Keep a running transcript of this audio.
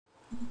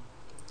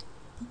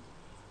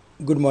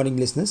Good morning,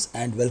 listeners,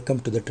 and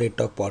welcome to the Trade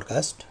Talk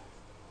podcast.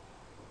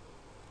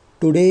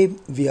 Today,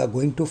 we are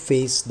going to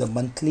face the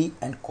monthly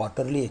and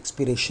quarterly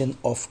expiration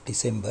of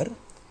December.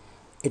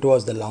 It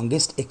was the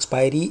longest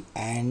expiry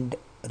and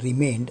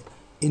remained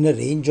in a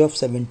range of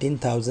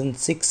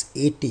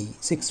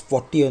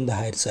 17,640 on the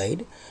higher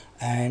side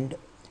and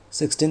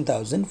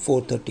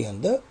 16,430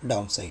 on the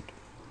downside.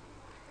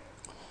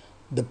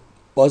 The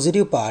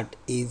positive part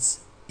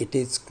is it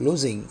is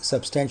closing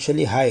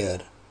substantially higher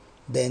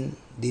than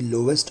the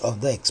lowest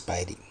of the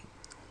expiry.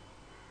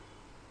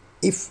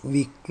 If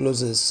we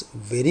closes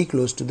very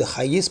close to the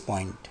highest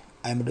point,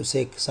 I am to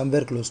say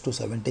somewhere close to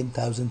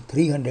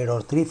 17,300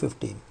 or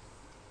 350,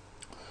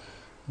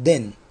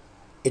 then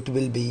it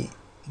will be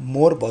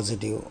more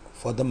positive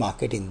for the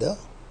market in the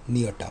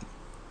near term.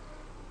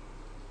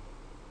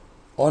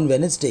 On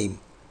Wednesday,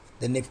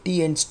 the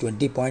Nifty ends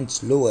 20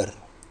 points lower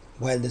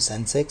while the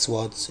Sensex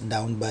was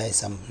down by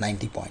some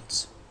 90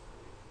 points.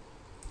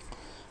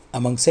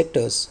 Among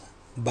sectors,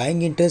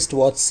 buying interest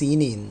was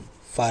seen in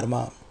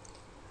pharma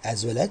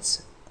as well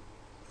as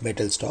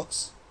metal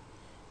stocks,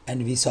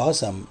 and we saw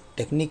some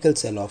technical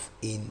sell-off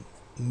in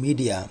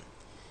media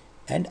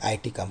and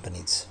IT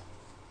companies.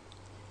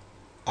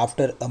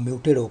 After a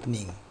muted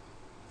opening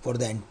for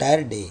the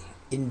entire day,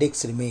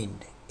 index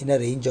remained in a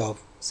range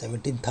of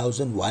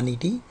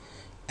 17,180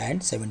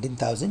 and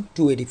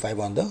 17,285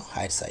 on the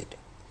higher side.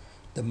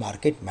 The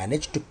market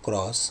managed to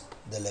cross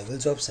the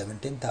levels of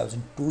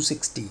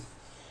 17,260,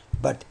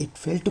 but it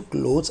failed to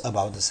close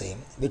above the same,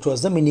 which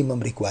was the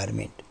minimum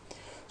requirement.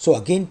 So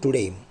again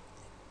today,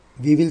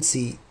 we will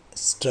see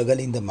struggle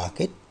in the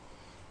market.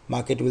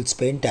 Market will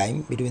spend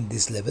time between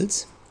these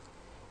levels.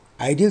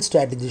 Ideal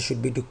strategy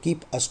should be to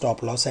keep a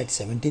stop loss at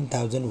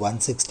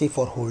 17,160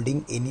 for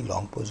holding any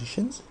long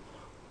positions,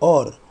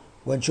 or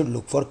one should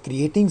look for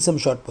creating some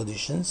short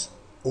positions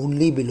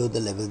only below the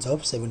levels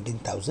of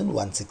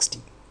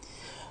 17,160.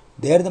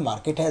 There the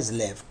market has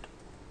left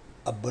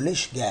a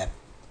bullish gap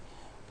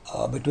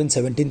between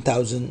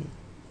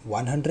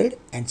 17,100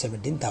 and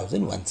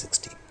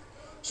 17,160.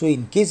 So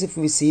in case if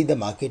we see the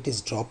market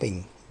is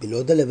dropping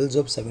below the levels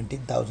of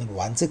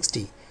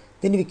 17,160,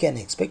 then we can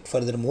expect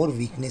further more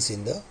weakness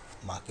in the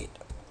market.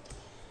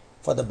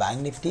 For the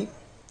Bank Nifty,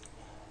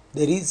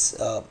 there is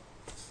a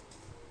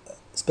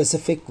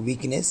specific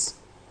weakness.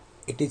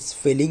 It is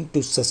failing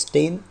to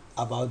sustain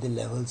above the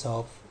levels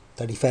of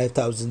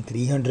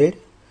 35,300.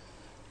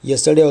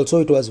 Yesterday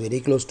also it was very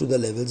close to the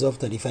levels of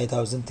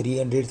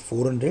 35,300,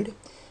 400,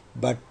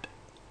 but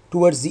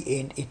towards the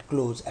end it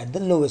closed at the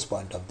lowest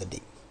point of the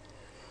day.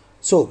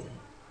 So,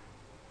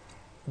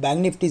 Bank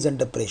Nifty is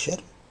under pressure.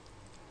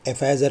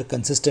 FIs are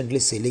consistently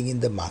selling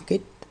in the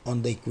market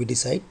on the equity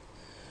side.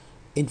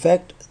 In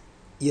fact,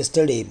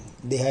 yesterday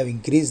they have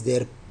increased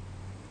their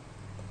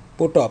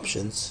put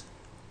options,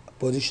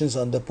 positions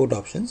on the put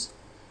options,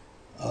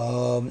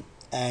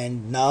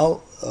 and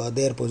now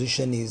their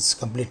position is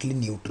completely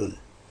neutral,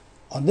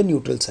 on the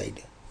neutral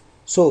side.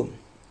 So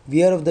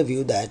we are of the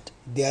view that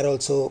they are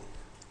also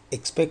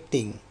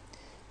expecting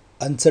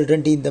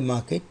uncertainty in the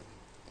market.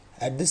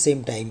 At the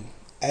same time,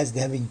 as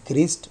they have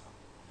increased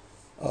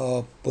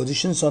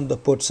positions on the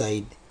put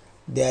side,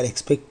 they are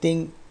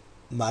expecting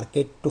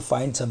market to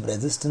find some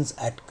resistance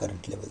at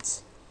current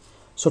levels.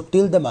 So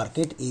till the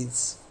market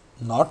is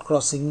not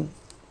crossing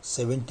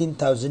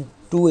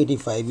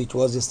 17,285, which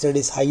was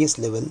yesterday's highest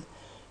level,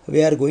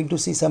 we are going to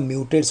see some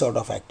muted sort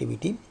of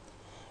activity.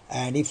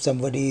 And if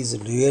somebody is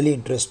really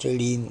interested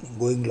in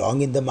going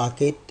long in the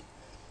market,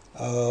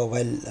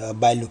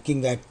 by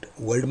looking at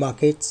world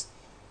markets,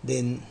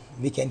 then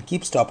we can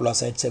keep stop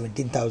loss at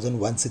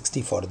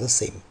 17,160 for the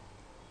same.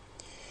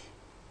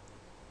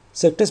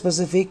 Sector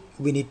specific,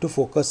 we need to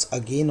focus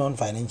again on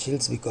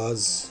financials,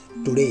 because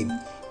today,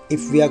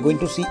 if we are going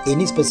to see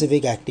any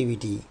specific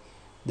activity,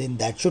 then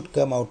that should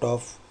come out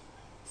of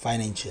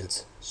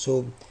financials.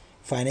 So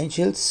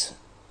financials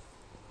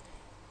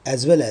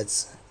as well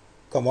as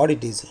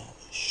commodities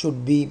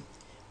should be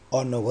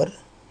on our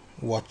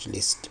watch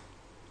list.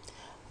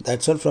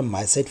 That's all from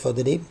my side for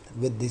the day.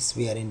 With this,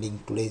 we are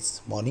ending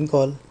today's morning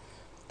call.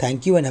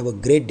 Thank you and have a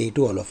great day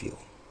to all of you.